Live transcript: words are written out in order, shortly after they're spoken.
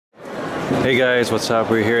Hey guys, what's up?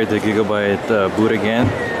 We're here at the Gigabyte booth again,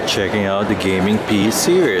 checking out the gaming P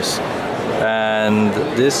series. And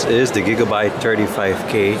this is the Gigabyte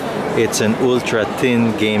 35K. It's an ultra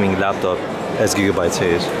thin gaming laptop, as Gigabyte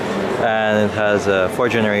says. And it has a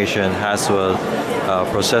 4th generation Haswell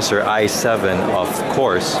processor i7, of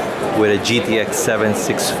course, with a GTX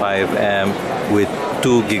 765M with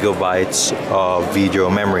 2 gigabytes of video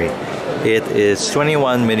memory. It is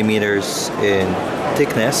 21 millimeters in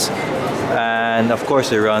thickness, and of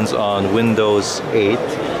course it runs on Windows 8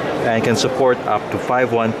 and can support up to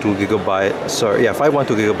 512 gigabyte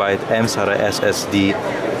mSATA SSD,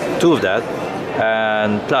 2 of that,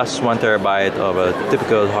 and plus 1 terabyte of a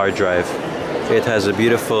typical hard drive. It has a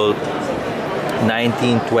beautiful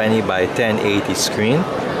 1920 by 1080 screen,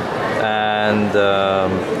 and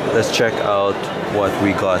let's check out what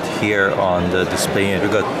we got here on the display unit. We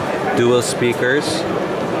got dual speakers,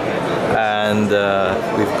 and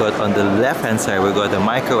we've got on the left hand side we've got a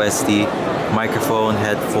micro SD microphone,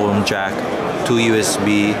 headphone jack, 2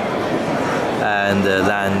 USB, and a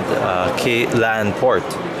LAN port.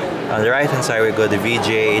 On the right hand side we've got the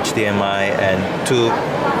VGA, HDMI, and 2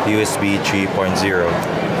 USB 3.0,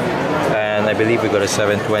 and I believe we've got a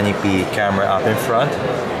 720p camera up in front.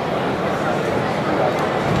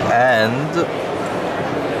 And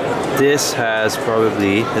this has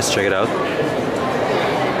probably, let's check it out.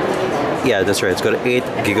 Yeah, that's right, it's got 8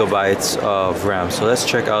 gigabytes of RAM. So let's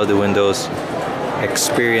check out the Windows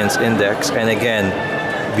Experience Index. And again,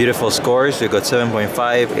 beautiful scores. You got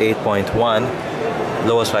 7.5, 8.1,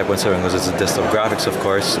 lowest 5.7 because it's a desktop graphics, of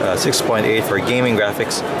course. 6.8 for gaming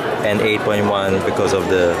graphics, and 8.1 because of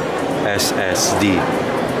the SSD.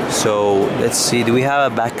 So let's see, do we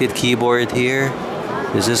have a backlit keyboard here?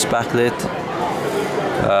 Is this backlit?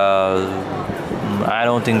 I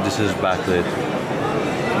don't think this is backlit.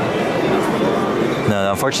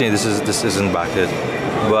 No, unfortunately this isn't backlit,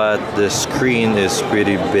 but the screen is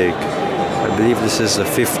pretty big. I believe this is a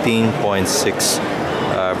 15.6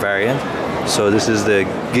 variant. So this is the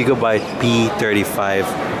Gigabyte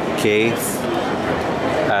P35K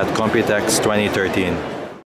at Computex 2013.